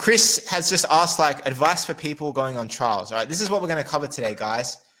Chris has just asked like advice for people going on trials. All right, this is what we're going to cover today,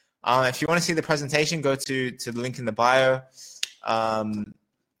 guys. If you want to see the presentation, go to the link in the bio.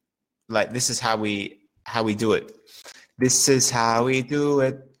 Like this is how we do it. This is how we do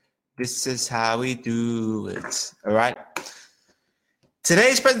it. This is how we do it. All right.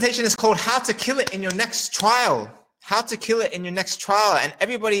 Today's presentation is called "How to Kill It in Your Next Trial." How to kill it in your next trial. And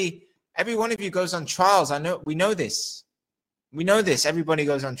every one of you goes on trials. We know this. We know this. Everybody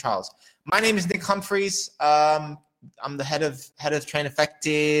goes on trials. My name is Nick Humphreys. I'm the head of Train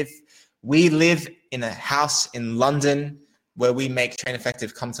Effective. We live in a house in London where we make Train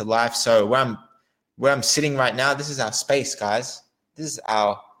Effective come to life. So where I'm sitting right now, this is our space, guys. This is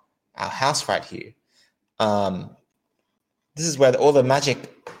our house right here. This is where all the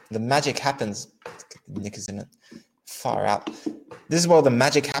magic happens. Nick is in it. Far out. This is where all the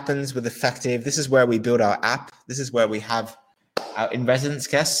magic happens with Effective. This is where we build our app. This is where we have our in-residence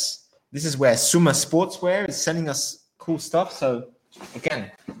guests. This is where Suma Sportswear is sending us cool stuff. So again,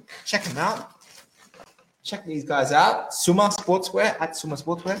 check them out. Check these guys out. Suma Sportswear at Suma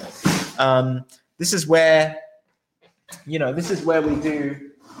Sportswear. This is where, this is where we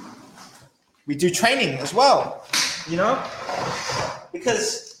do training as well,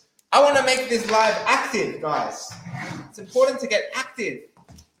 because I want to make this live active, guys. It's important to get active.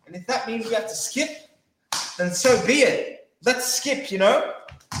 And if that means we have to skip, then so be it. Let's skip, far out.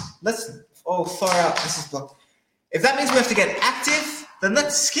 This is blocked. If that means we have to get active, then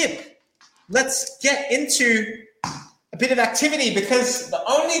let's skip. Let's get into a bit of activity, because the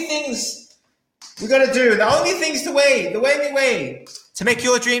only things we got to do, the only way to make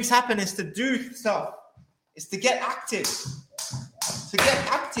your dreams happen is to do stuff, is to get active. To get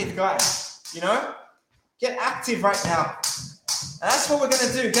active, guys, Get active right now. And that's what we're going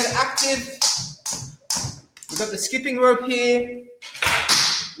to do. Get active. We've got the skipping rope here.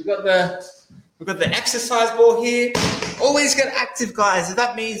 We've got the exercise ball here. Always get active, guys. If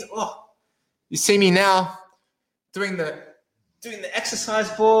that means, you see me now doing the exercise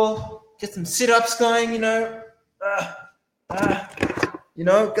ball. Get some sit-ups going, Get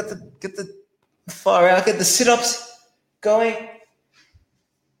the far out. Get the sit-ups going.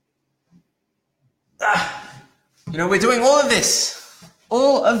 We're doing all of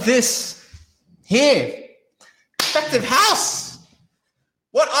this here. Effective House.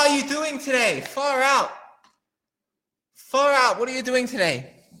 What are you doing today? Far out. What are you doing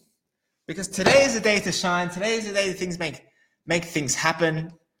today? Because today is the day to shine. Today is the day that things make things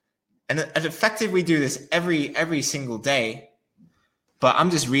happen. And at Effective, we do this every single day. But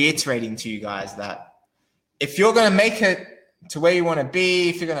I'm just reiterating to you guys that if you're going to make it to where you want to be,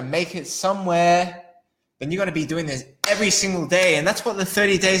 if you're going to make it somewhere, then you're going to be doing this every single day. And that's what the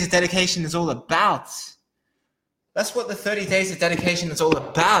 30 days of dedication is all about. That's what the 30 days of dedication is all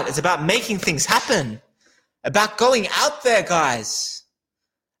about. It's about making things happen, about going out there, guys,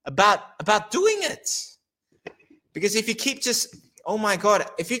 about doing it. Because if you keep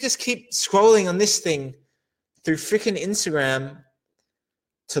if you just keep scrolling on this thing through freaking Instagram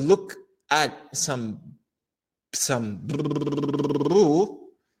to look at some,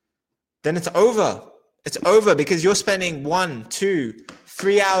 then it's over. It's over, because you're spending 1, 2,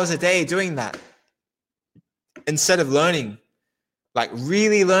 3 hours a day doing that instead of learning, like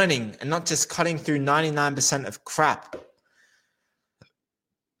really learning, and not just cutting through 99% of crap,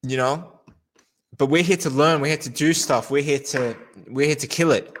 But we're here to learn. We're here to do stuff. We're here to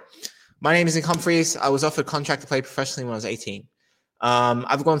kill it. My name is Nick Humphreys. I was offered a contract to play professionally when I was 18.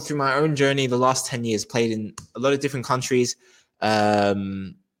 I've gone through my own journey the last 10 years, played in a lot of different countries,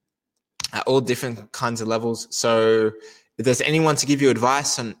 at all different kinds of levels. So if there's anyone to give you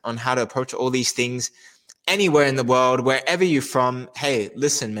advice on how to approach all these things anywhere in the world, wherever you're from, hey,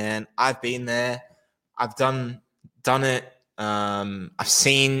 listen, man, I've been there. I've done it. I've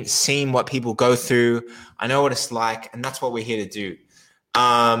seen what people go through. I know what it's like, and that's what we're here to do.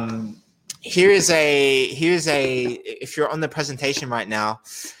 Here's if you're on the presentation right now,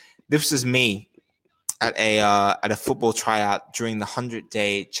 this is me at a football tryout during the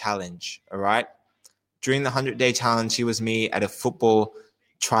 100-day challenge. All right. During the 100-day challenge, here was me at a football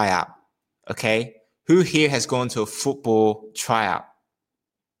tryout. Okay. Who here has gone to a football tryout?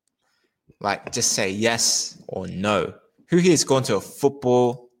 Like, just say yes or no. Who here has gone to a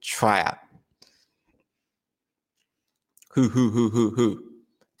football tryout? Who?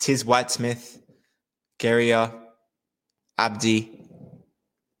 Tiz Whitesmith, Geria, Abdi.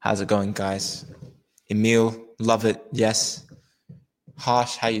 How's it going, guys? Emil, love it. Yes.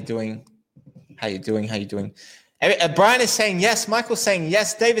 Harsh, how you doing? How you doing? Brian is saying yes. Michael's saying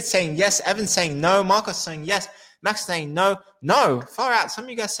yes. David's saying yes. Evan's saying no. Marco's saying yes. Max saying no. No, far out. Some of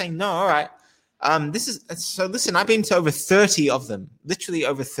you guys saying no. All right. Listen, I've been to over 30 of them, literally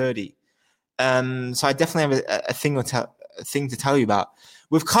over 30. So I definitely have a thing to tell you about.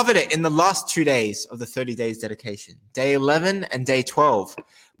 We've covered it in the last 2 days of the 30 days dedication, day 11 and day 12.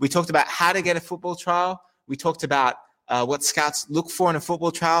 We talked about how to get a football trial. We talked about what scouts look for in a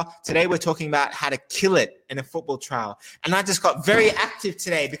football trial. Today, we're talking about how to kill it in a football trial. And I just got very active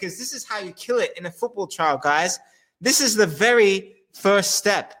today because this is how you kill it in a football trial, guys. This is the very first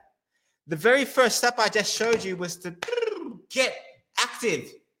step. The very first step I just showed you was to get active,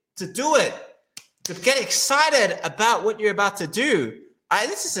 to do it, to get excited about what you're about to do.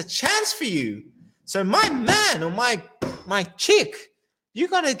 This is a chance for you. So my man or my chick, you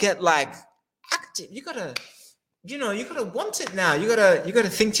gotta get like active. You gotta want it now. You gotta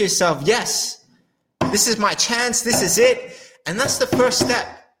think to yourself, yes, this is my chance. This is it. And that's the first step.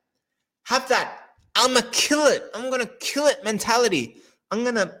 Have that I'm gonna kill it mentality. I'm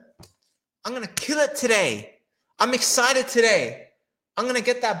gonna kill it today. I'm excited today. I'm gonna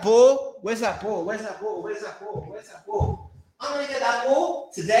get that ball. Where's that ball? Where's that ball? Where's that ball? Where's that ball? I'm gonna get that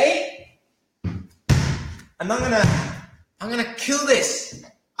ball today, and I'm gonna kill this.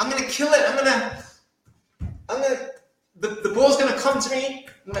 I'm gonna kill it. The ball's gonna come to me.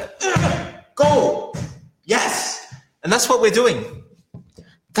 I'm gonna go. Yes, and that's what we're doing.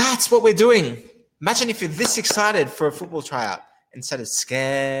 That's what we're doing. Imagine if you're this excited for a football tryout instead of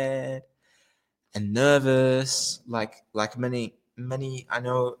scared and nervous, like many I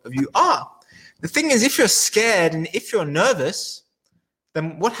know of you are. The thing is, if you're scared and if you're nervous,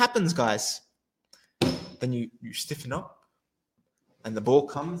 then what happens, guys? Then you stiffen up and the ball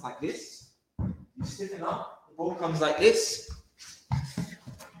comes like this. You stiffen up, the ball comes like this.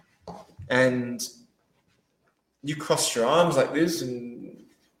 And you cross your arms like this and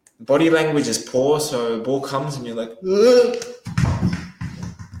body language is poor, so ball comes and you're like, ugh.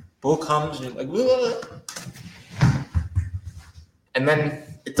 Ball comes and you're like, ugh. And then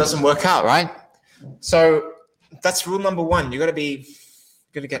it doesn't work out, right? So that's rule number one. You got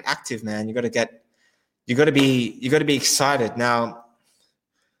to get active, man. You got to be excited. Now,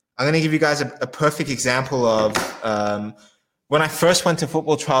 I'm going to give you guys a perfect example of when I first went to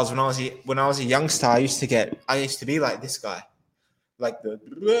football trials. When I was a youngster, I used to be like this guy, like the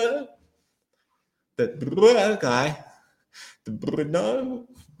guy.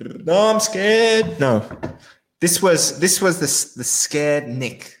 No, I'm scared. No, this was the scared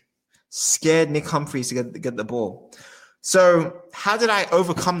Nick Humphreys to get the ball. So how did I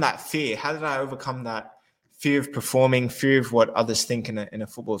overcome that fear? How did I overcome that fear of performing, fear of what others think in a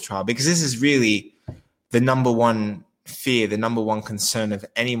football trial? Because this is really the number one fear, the number one concern of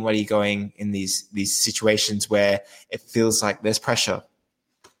anybody going in these situations where it feels like there's pressure.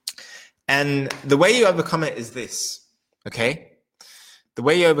 And the way you overcome it is this, okay? The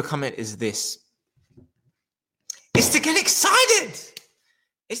way you overcome it is this. It's to get excited.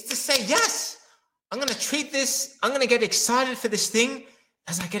 It's to say, yes, I'm going to treat this. I'm going to get excited for this thing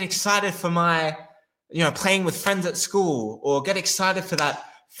as I get excited for my, playing with friends at school, or get excited for that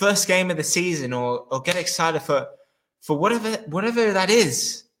first game of the season, or get excited for whatever that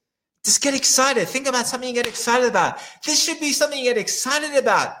is. Just get excited. Think about something you get excited about. This should be something you get excited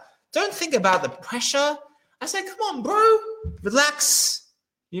about. Don't think about the pressure. I say, come on, bro, relax.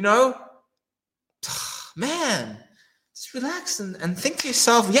 Man, just relax and think to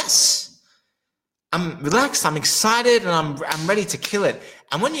yourself, yes, I'm relaxed, I'm excited, and I'm ready to kill it.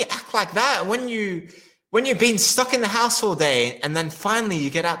 And when you act like that, when you've been stuck in the house all day, and then finally you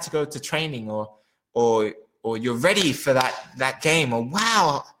get out to go to training, or you're ready for that game, or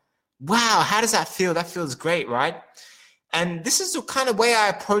wow, how does that feel? That feels great, right? And this is the kind of way I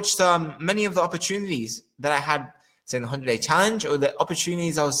approached many of the opportunities that I had, say, in the 100-day challenge, or the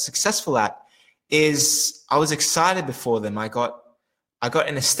opportunities I was successful at. Is I was excited before them. I got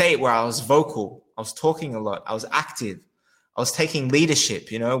in a state where I was vocal. I was talking a lot. I was active. I was taking leadership.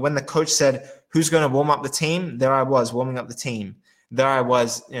 When the coach said, who's going to warm up the team? There I was warming up the team. There I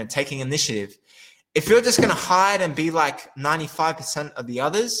was, taking initiative. If you're just going to hide and be like 95% of the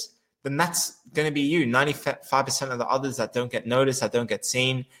others, then that's going to be you. 95% of the others that don't get noticed, that don't get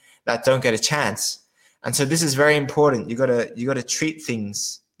seen, that don't get a chance. And so this is very important. You got to treat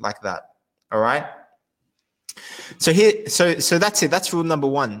things like that. All right. So that's it. That's rule number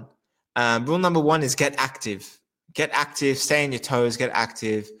one. Rule number one is get active. Get active. Stay on your toes. Get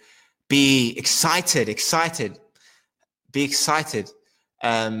active. Be excited. Be excited.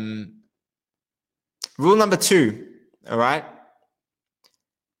 Rule number two. All right.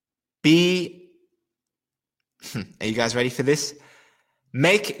 Are you guys ready for this?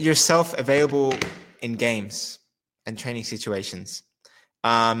 Make yourself available in games. and training situations.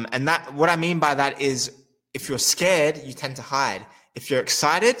 And that, what I mean by that is, if you're scared, you tend to hide. If you're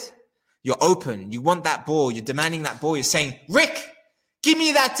excited, you're open. You want that ball. You're demanding that ball. You're saying, Rick, give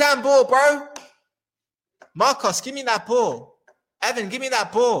me that damn ball, bro. Marcos, give me that ball. Evan, give me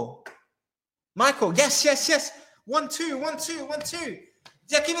that ball. Michael, yes. 1, 2, 1, 2, 1, 2.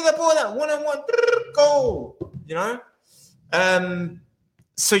 Yeah, give me the ball now. 1-on-1. Goal. You know?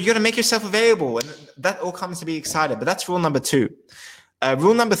 So you got to make yourself available. And that all comes to be excited. But that's rule number 2.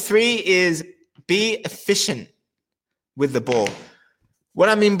 Rule number 3 is be efficient with the ball. What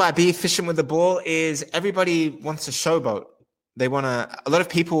I mean by be efficient with the ball is everybody wants to showboat. A lot of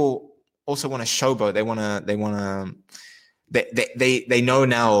people also want to showboat. They know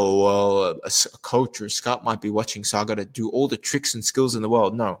now, well, a coach or a scout might be watching, so I got to do all the tricks and skills in the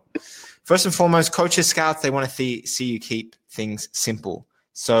world. No. First and foremost, coaches, scouts, they want to see you keep things simple.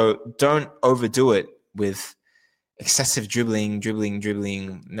 So don't overdo it with excessive dribbling,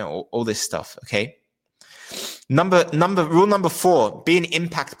 all this stuff, okay? Rule number 4, be an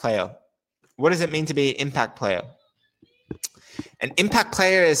impact player. What does it mean to be an impact player? An impact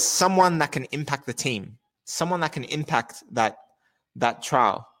player is someone that can impact the team, someone that can impact that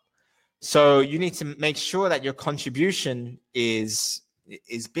trial. So you need to make sure that your contribution is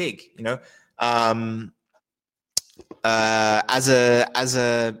big, you know. As a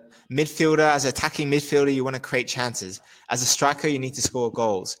midfielder, as an attacking midfielder, you want to create chances. As a striker, you need to score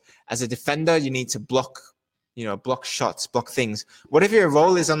goals. As a defender, you need to block shots, block things. Whatever your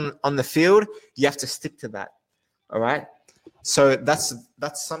role is on the field, you have to stick to that. All right. So that's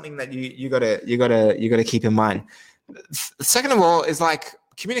something that you gotta keep in mind. Second of all is like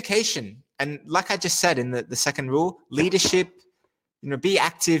communication, and like I just said in the second rule, leadership. You know, be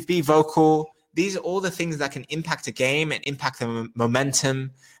active, be vocal. These are all the things that can impact a game and impact the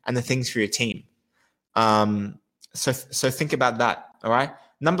momentum and the things for your team. So think about that. All right.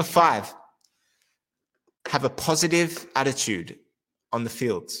 Number 5, have a positive attitude on the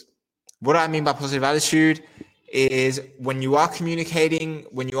field. What do I mean by positive attitude? Is when you are communicating,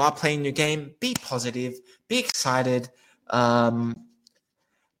 when you are playing your game, be positive, be excited,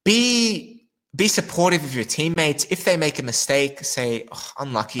 be supportive of your teammates. If they make a mistake, say,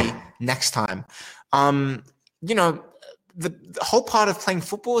 unlucky, next time. You know, the whole part of playing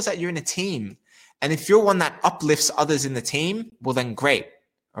football is that you're in a team. And if you're one that uplifts others in the team, well, then great.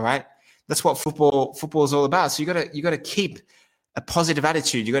 All right. That's what football is all about. So you gotta keep a positive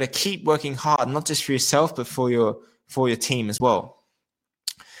attitude. You got to keep working hard, not just for yourself, but for your team as well.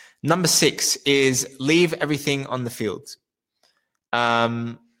 Number 6 is leave everything on the field.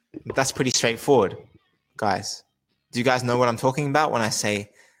 That's pretty straightforward, guys. Do you guys know what I'm talking about when I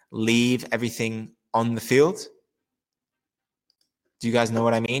say leave everything on the field? Do you guys know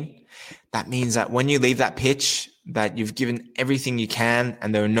what I mean? That means that when you leave that pitch, that you've given everything you can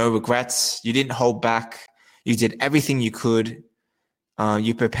and there are no regrets. You didn't hold back. You did everything you could.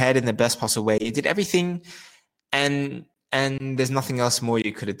 You prepared in the best possible way. You did everything, and there's nothing else more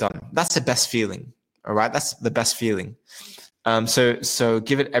you could have done. That's the best feeling. All right, that's the best feeling. So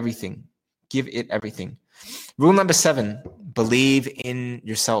give it everything. Give it everything. Rule number 7: believe in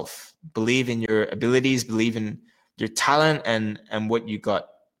yourself. Believe in your abilities. Believe in your talent and what you got.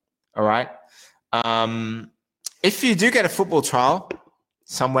 All right. If you do get a football trial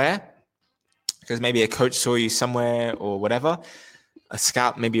somewhere, because maybe a coach saw you somewhere or whatever, a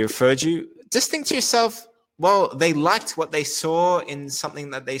scout maybe referred you, just think to yourself, well, they liked what they saw in something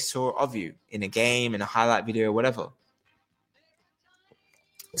that they saw of you in a game, in a highlight video, or whatever.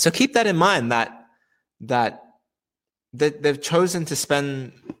 So keep that in mind, that they've chosen to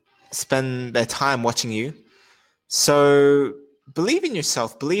spend their time watching you. So believe in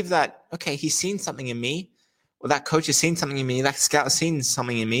yourself. Believe that, okay, he's seen something in me, or that coach has seen something in me, that scout has seen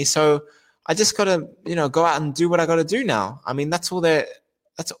something in me. So I just got to, go out and do what I got to do now. I mean, that's all there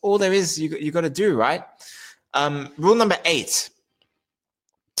is. You got to do, right? Rule number 8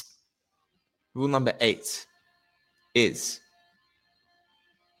 is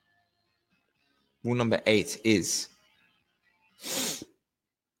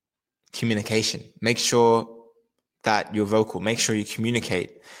communication. Make sure that you're vocal. Make sure you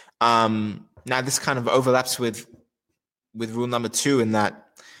communicate. Now this kind of overlaps with rule number 2 in that,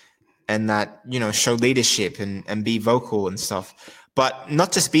 show leadership and be vocal and stuff. But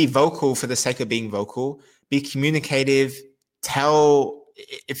not just be vocal for the sake of being vocal. Be communicative. Tell,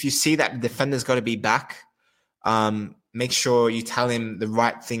 if you see that the defender's got to be back, make sure you tell him the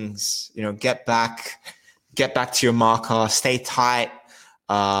right things. Get back to your marker, stay tight,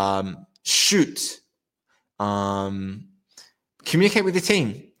 shoot, communicate with the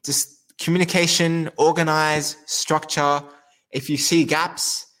team. Just Communication, organize, structure. If you see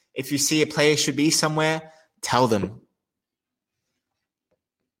gaps, if you see a player should be somewhere, tell them.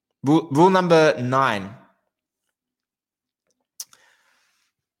 Rule number 9,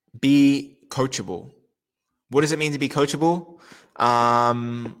 be coachable. What does it mean to be coachable?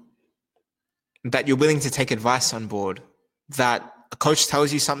 That you're willing to take advice on board, that a coach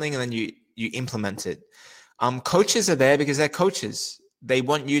tells you something and then you implement it. Coaches are there because they're coaches. They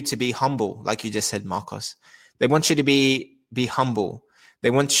want you to be humble, like you just said, Marcos. They want you to be humble. They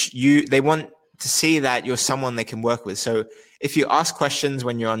want to see that you're someone they can work with. So if you ask questions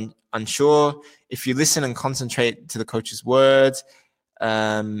when you're unsure, if you listen and concentrate to the coach's words,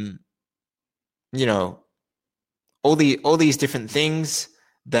 all these different things,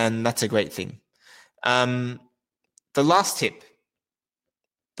 then that's a great thing. The last tip,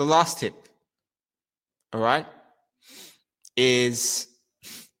 all right, is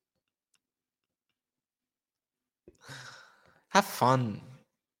have fun.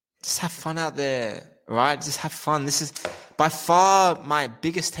 Just have fun out there, right? Just have fun. This is by far my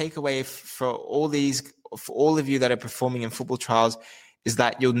biggest takeaway for all of you that are performing in football trials, is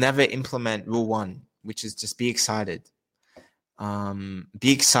that you'll never implement rule 1, which is just be excited.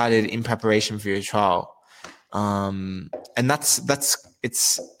 Be excited in preparation for your trial. And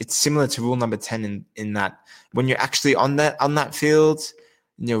it's similar to rule number 10 in that when you're actually on that field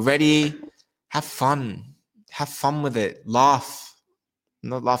and you're ready, have fun with it, not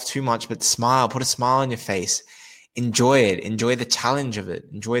laugh too much, but smile, put a smile on your face, enjoy it, enjoy the challenge of it,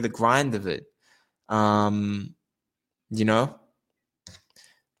 enjoy the grind of it.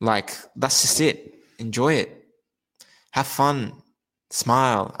 Like that's just it. Enjoy it, have fun,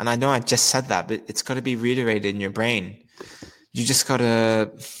 smile. And I know I just said that, but it's got to be reiterated in your brain. You just gotta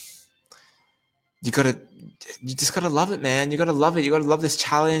love it, man. You gotta love it. You gotta love this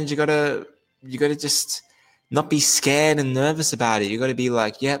challenge. You gotta just not be scared and nervous about it. You gotta be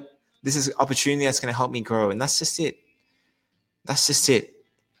like, yep, this is an opportunity that's gonna help me grow. And that's just it.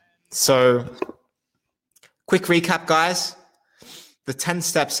 So quick recap, guys. The 10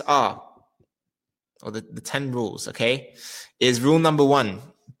 steps are, or the 10 rules, okay, is rule number 1,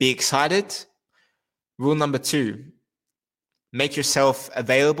 be excited. Rule number 2, make yourself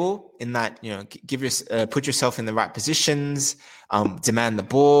available in that, put yourself in the right positions, demand the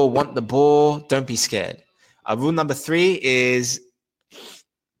ball, want the ball, don't be scared. Rule number 3 is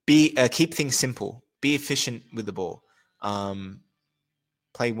keep things simple, be efficient with the ball.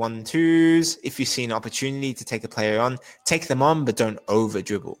 Play 1-2s. If you see an opportunity to take a player on, take them on, but don't over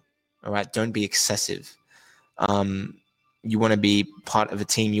dribble. All right, don't be excessive. You want to be part of a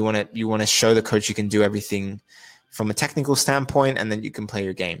team. You want to show the coach you can do everything from a technical standpoint, and then you can play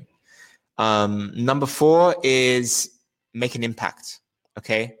your game. Number 4 is make an impact.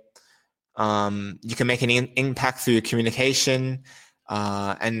 Okay, you can make an impact through your communication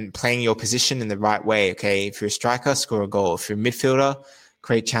and playing your position in the right way. Okay, if you're a striker, score a goal. If you're a midfielder,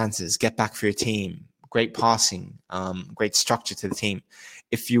 create chances, get back for your team, great passing, great structure to the team.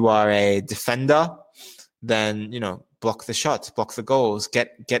 If you are a defender, then, block the shots, block the goals,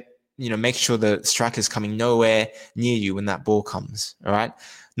 make sure the striker's coming nowhere near you when that ball comes. All right.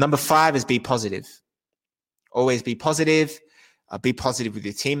 Number 5 is be positive. Always be positive. Be positive with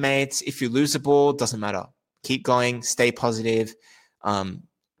your teammates. If you lose the ball, doesn't matter. Keep going, stay positive.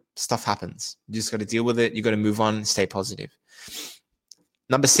 Stuff happens. You just got to deal with it. You got to move on, stay positive.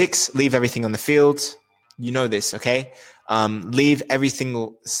 Number 6, leave everything on the field. You know this, okay? Leave every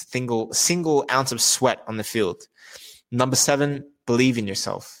single ounce of sweat on the field. Number 7, believe in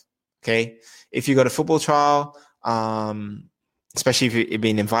yourself, okay? If you go to football trial, especially if you've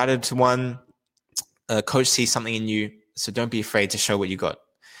been invited to one, a coach sees something in you, so don't be afraid to show what you got.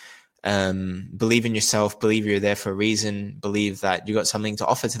 Believe in yourself. Believe you're there for a reason. Believe that you got something to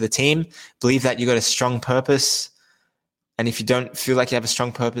offer to the team. Believe that you got a strong purpose. And if you don't feel like you have a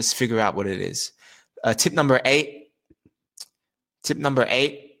strong purpose, figure out what it is. Tip number 8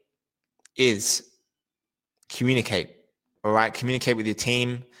 is communicate. All right. Communicate with your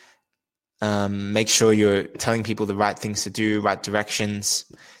team. Make sure you're telling people the right things to do, right directions.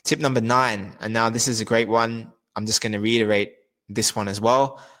 Tip number 9. And now this is a great one. I'm just going to reiterate this one as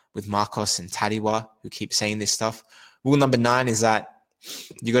well with Marcos and Tadiwa, who keep saying this stuff. Rule number 9 is that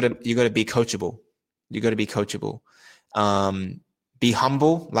you got to be coachable. You got to be coachable. Be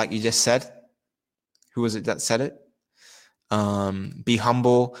humble, like you just said. Who was it that said it? Be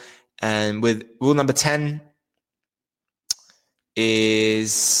humble. And with rule number 10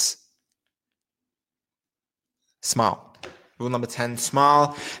 is smile. Rule number 10,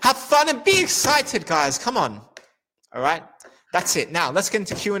 smile. Have fun and be excited, guys. Come on. All right. That's it. Now let's get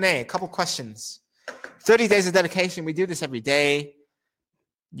into Q&A. A couple questions. 30 days of dedication. We do this every day.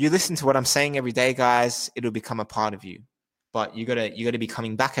 You listen to what I'm saying every day, guys. It'll become a part of you. But you gotta be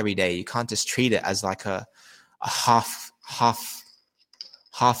coming back every day. You can't just treat it as like a half-assed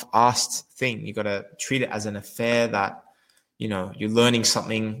thing. You gotta treat it as an affair that, you know, you're learning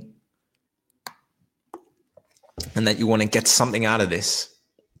something and that you want to get something out of this.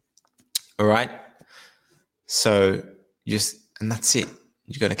 All right. So and that's it.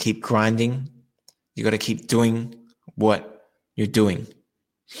 You got to keep grinding. You got to keep doing what you're doing.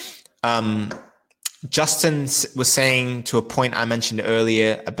 Justin was saying to a point I mentioned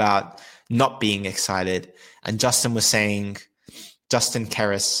earlier about not being excited. And Justin was saying, Justin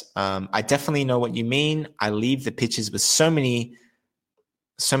Karras, I definitely know what you mean. I leave the pitches with so many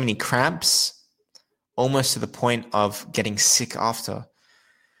cramps, almost to the point of getting sick after.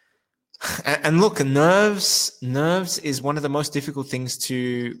 And look, nerves is one of the most difficult things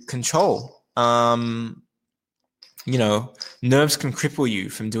to control. You know, nerves can cripple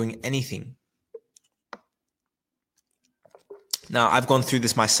you from doing anything. Now, I've gone through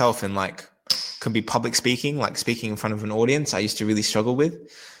this myself, and like, could be public speaking, like speaking in front of an audience. I used to really struggle with.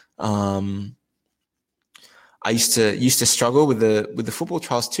 I used to struggle with the football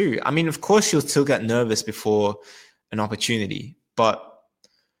trials too. I mean, of course, you'll still get nervous before an opportunity, but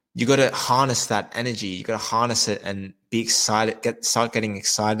you got to harness that energy. You got to harness it and be excited. Start getting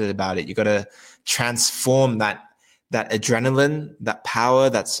excited about it. You got to transform that adrenaline, that power,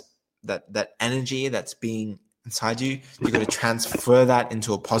 that energy that's being inside you. You got to transfer that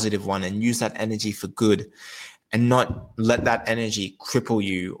into a positive one and use that energy for good, and not let that energy cripple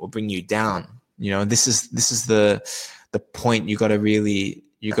you or bring you down. You know, this is the point you got to really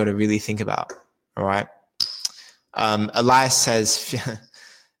think about. All right. Elias says,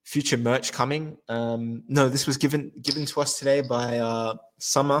 future merch coming. No, this was given to us today by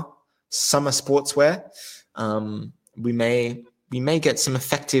Summer Sportswear. We may get some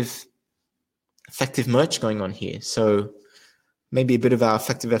effective merch going on here. So maybe a bit of our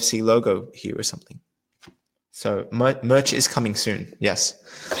Effective FC logo here or something. So merch is coming soon. Yes.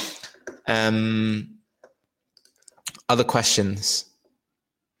 Other questions.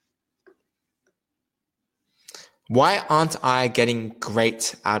 Why aren't I getting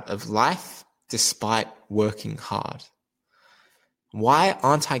great out of life despite working hard? Why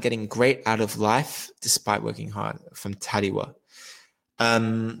aren't I getting great out of life despite working hard? From Tadiwa.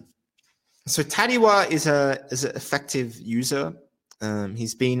 So Tadiwa is an effective user.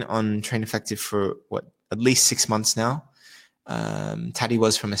 He's been on Train Effective for at least 6 months now.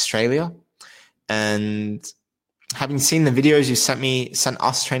 Tadiwa's from Australia, and having seen the videos you sent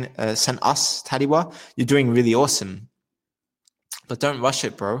us, Tadiwa, you're doing really awesome. But don't rush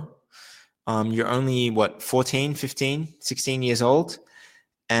it, bro. You're only 14, 15, 16 years old,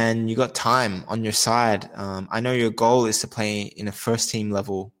 and you got time on your side. I know your goal is to play in a first team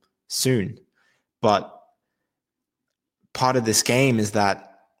level soon, but part of this game is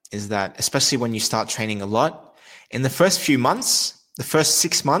that especially when you start training a lot, in the first few months, the first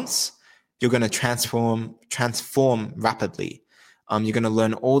 6 months, you're going to transform rapidly. You're going to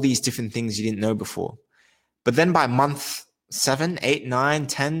learn all these different things you didn't know before. But then by month 7, 8, 9,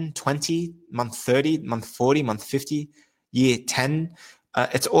 10, 20, month 30, month 40, month 50, year 10,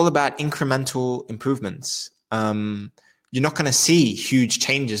 it's all about incremental improvements. You're not going to see huge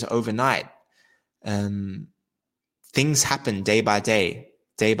changes overnight. Things happen day by day.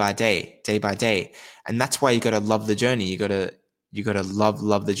 And that's why you got to love the journey. You got to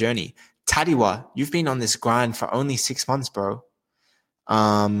love the journey. Tadiwa, you've been on this grind for only 6 months, bro.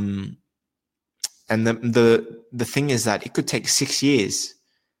 And the thing is that it could take 6 years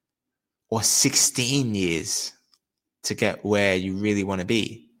or 16 years to get where you really want to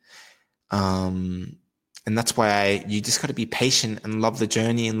be. And that's why you just got to be patient and love the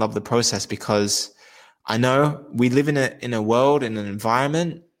journey and love the process, because I know we live in a world, in an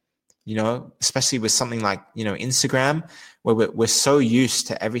environment, you know, especially with something like, you know, Instagram, where we're so used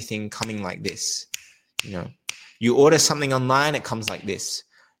to everything coming like this. You know, you order something online, it comes like this.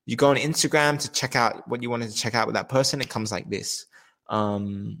 You go on Instagram to check out what you wanted to check out with that person, it comes like this.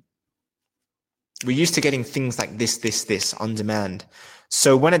 We're used to getting things like this on demand.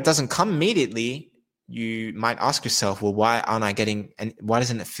 So when it doesn't come immediately, you might ask yourself, well, why aren't I getting, and why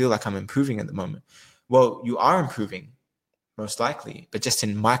doesn't it feel like I'm improving at the moment? Well, you are improving, most likely, but just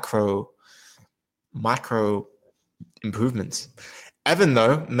in micro improvements. Evan,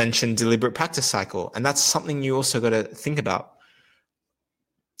 though, mentioned deliberate practice cycle, and that's something you also got to think about.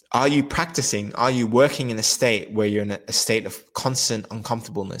 Are you practicing? Are you working in a state where you're in a state of constant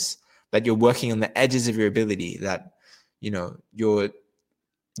uncomfortableness, that you're working on the edges of your ability, that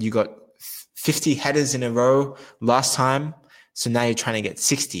you got 50 headers in a row last time, so now you're trying to get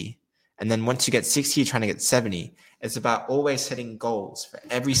 60. And then once you get 60, you're trying to get 70. It's about always setting goals for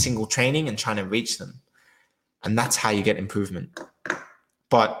every single training and trying to reach them. And that's how you get improvement.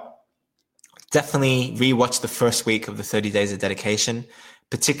 But definitely rewatch the first week of the 30 Days of Dedication,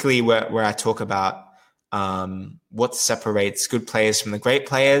 particularly where I talk about what separates good players from the great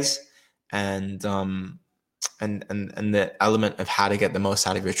players, and the element of how to get the most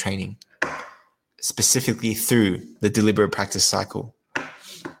out of your training, specifically through the deliberate practice cycle.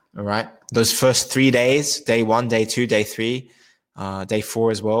 All right. Those first 3 days, day 1, day 2, day 3, day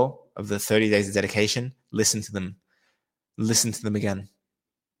 4 as well, of the 30 Days of Dedication, listen to them. Listen to them again.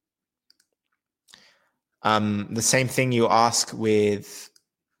 The same thing you ask with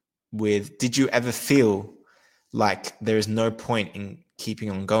did you ever feel like there is no point in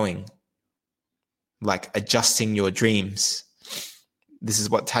keeping on going? Like adjusting your dreams. This is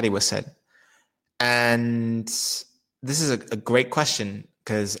what Tadiwa said. And this is a great question,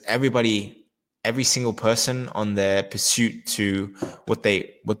 because every single person on their pursuit to what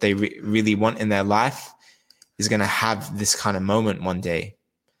they really want in their life is going to have this kind of moment one day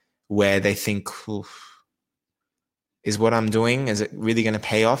where they think, is what I'm doing, is it really going to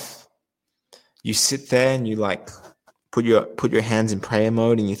pay off? You sit there and you like put your hands in prayer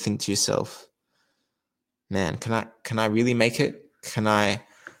mode and you think to yourself, man, can I really make it? Can I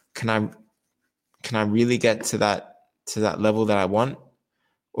really get to that level that I want?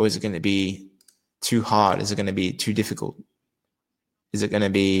 Or is it going to be too hard? Is it going to be too difficult? Is it going to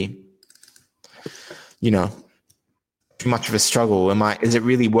be, too much of a struggle? Is it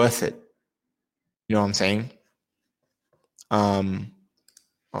really worth it? You know what I'm saying?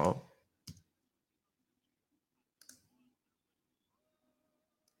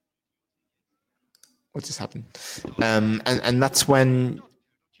 What just happened? And that's when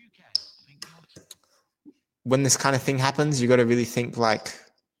this kind of thing happens, you got to really think like,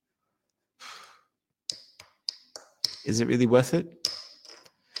 is it really worth it?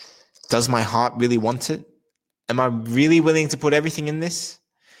 Does my heart really want it? Am I really willing to put everything in this?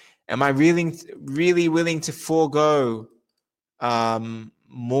 Am I really willing to forego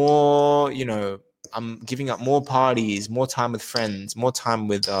more, I'm giving up more parties, more time with friends, more time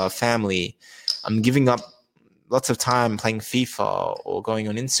with family. I'm giving up lots of time playing FIFA or going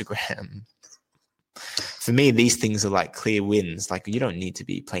on Instagram. For me, these things are like clear wins. Like, you don't need to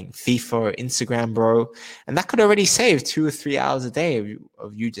be playing FIFA or Instagram, bro. And that could already save 2 or 3 hours a day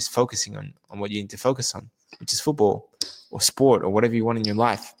of you just focusing on what you need to focus on, which is football or sport or whatever you want in your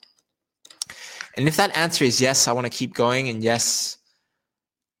life. And if that answer is yes, I want to keep going, and yes,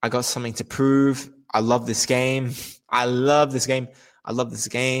 I got something to prove, I love this game, I really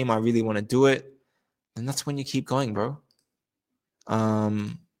want to do it, then that's when you keep going, bro.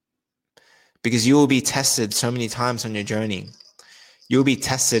 Because you will be tested so many times on your journey. You'll be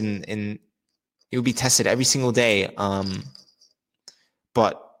tested you'll be tested every single day.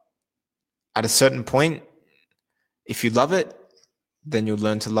 But at a certain point, if you love it, then you'll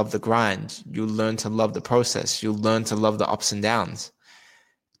learn to love the grind. You'll learn to love the process. You'll learn to love the ups and downs.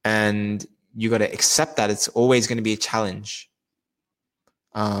 And you got to accept that it's always going to be a challenge.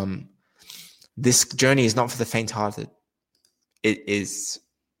 This journey is not for the faint-hearted. It is,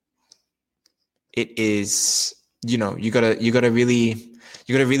 you gotta really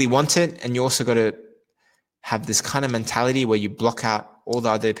want it, and you also gotta have this kind of mentality where you block out all the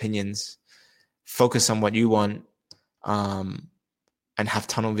other opinions, focus on what you want, and have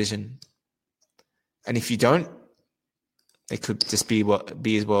tunnel vision. And if you don't, it could just be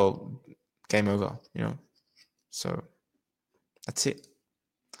as well game over, So that's it.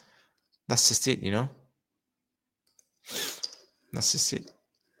 That's just it, That's just it.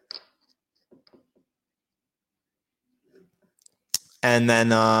 And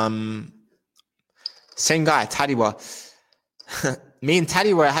then same guy, Tadiwa. Me and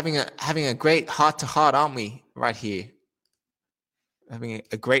Tadiwa are having a great heart-to-heart, aren't we? Right here. Having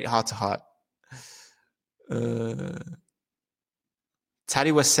a great heart-to-heart.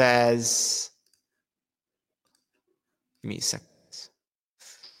 Tadiwa says, give me a second.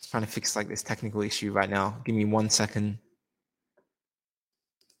 Trying to fix like this technical issue right now. Give me 1 second.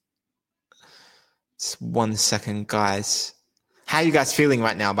 Just 1 second, guys. How are you guys feeling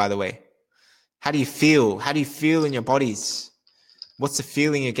right now, by the way? How do you feel? How do you feel in your bodies? What's the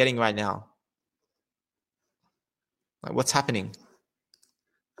feeling you're getting right now? Like, what's happening?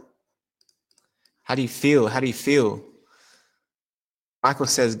 How do you feel? How do you feel? Michael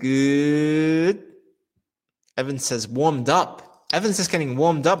says, good. Evan says, warmed up. Evan's just getting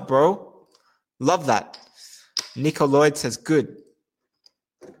warmed up, bro. Love that. Nico Lloyd says good.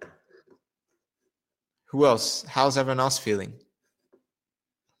 Who else? How's everyone else feeling?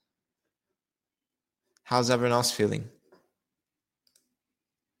 How's everyone else feeling?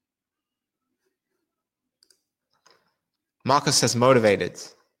 Marcus says motivated.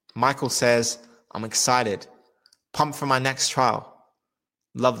 Michael says, I'm excited. Pumped for my next trial.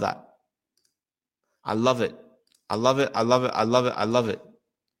 Love that. I love it. I love it. I love it. I love it. I love it.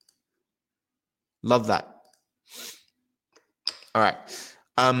 Love that. All right.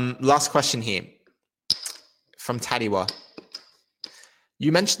 Last question here from Tadiwa.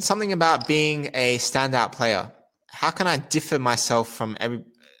 You mentioned something about being a standout player. How can I differ myself from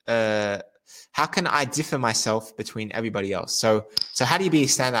how can I differ myself between everybody else? So how do you be a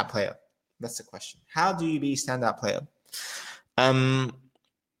standout player? That's the question. How do you be a standout player?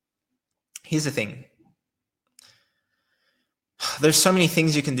 Here's the thing. There's so many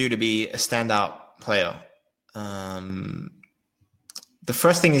things you can do to be a standout player. The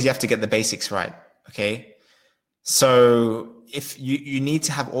first thing is you have to get the basics right. Okay. So if you need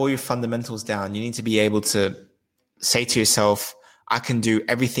to have all your fundamentals down, you need to be able to say to yourself, I can do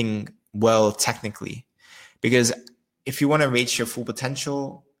everything well technically. Because if you want to reach your full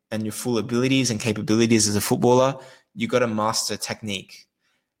potential and your full abilities and capabilities as a footballer, you got to master technique.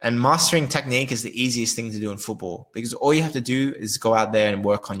 And mastering technique is the easiest thing to do in football, because all you have to do is go out there and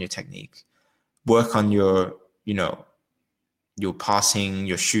work on your technique, work on your passing,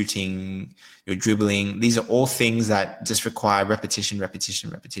 your shooting, your dribbling. These are all things that just require repetition.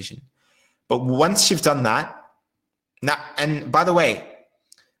 But once you've done that, now, and by the way,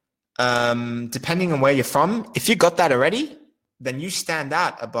 depending on where you're from, if you got that already, then you stand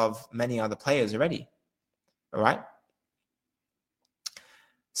out above many other players already. All right.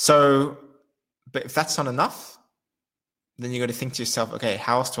 So, but if that's not enough, then you got to think to yourself, okay,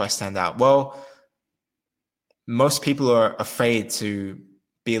 how else do I stand out? Well, most people are afraid to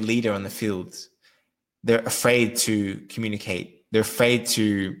be a leader on the field. They're afraid to communicate. They're afraid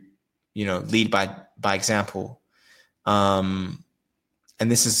to, lead by example. And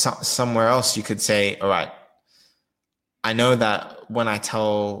this is somewhere else you could say, all right, I know that when I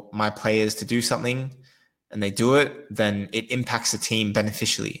tell my players to do something and they do it, then it impacts the team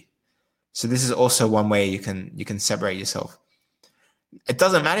beneficially. So this is also one way you can separate yourself. It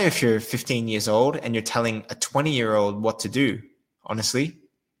doesn't matter if you're 15 years old and you're telling a 20-year-old what to do, honestly.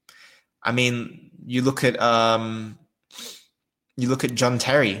 I mean, you look at John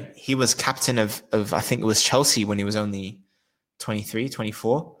Terry. He was captain of I think it was Chelsea when he was only 23,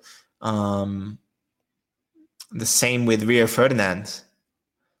 24. The same with Rio Ferdinand.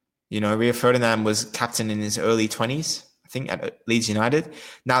 Rio Ferdinand was captain in his early 20s, I think, at Leeds United.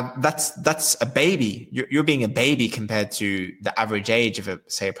 Now, that's a baby. You're being a baby compared to the average age of a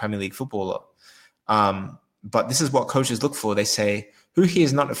Premier League footballer. But this is what coaches look for. They say, who here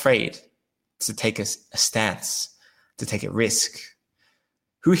is not afraid to take a stance, to take a risk?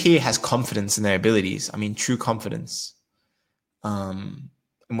 Who here has confidence in their abilities? I mean, true confidence in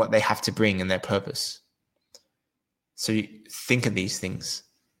what they have to bring and their purpose. So you think of these things,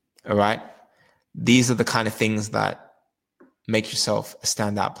 all right? These are the kind of things that make yourself a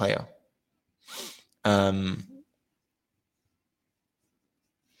standout player. Yeah.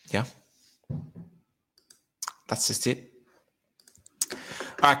 That's just it.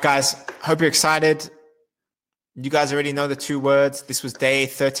 All right, guys. Hope you're excited. You guys already know the 2 words. This was day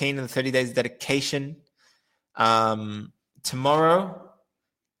 13 of the 30 days of dedication. Tomorrow,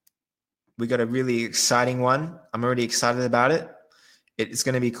 we got a really exciting one. I'm already excited about it. It's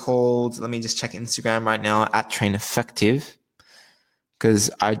going to be called, let me just check Instagram right now, @TrainEffective, because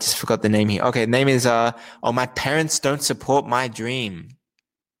I just forgot the name here. Okay, the name is, my parents don't support my dream.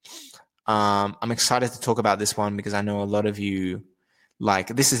 I'm excited to talk about this one because I know a lot of you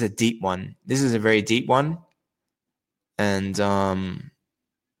this is a deep one. This is a very deep one. And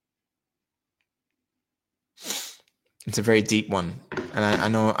it's a very deep one. And I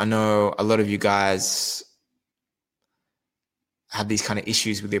know a lot of you guys have these kind of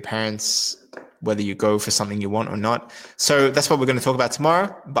issues with your parents, whether you go for something you want or not. So that's what we're going to talk about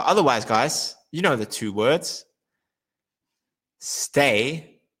tomorrow. But otherwise, guys, you know the 2 words.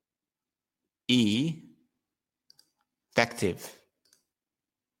 Stay effective.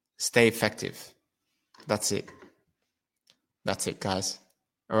 Stay effective. That's it. That's it, guys.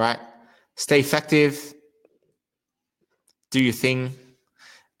 All right. Stay effective. Do your thing.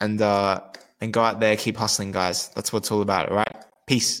 And go out there, keep hustling, guys. That's what it's all about. All right. Peace.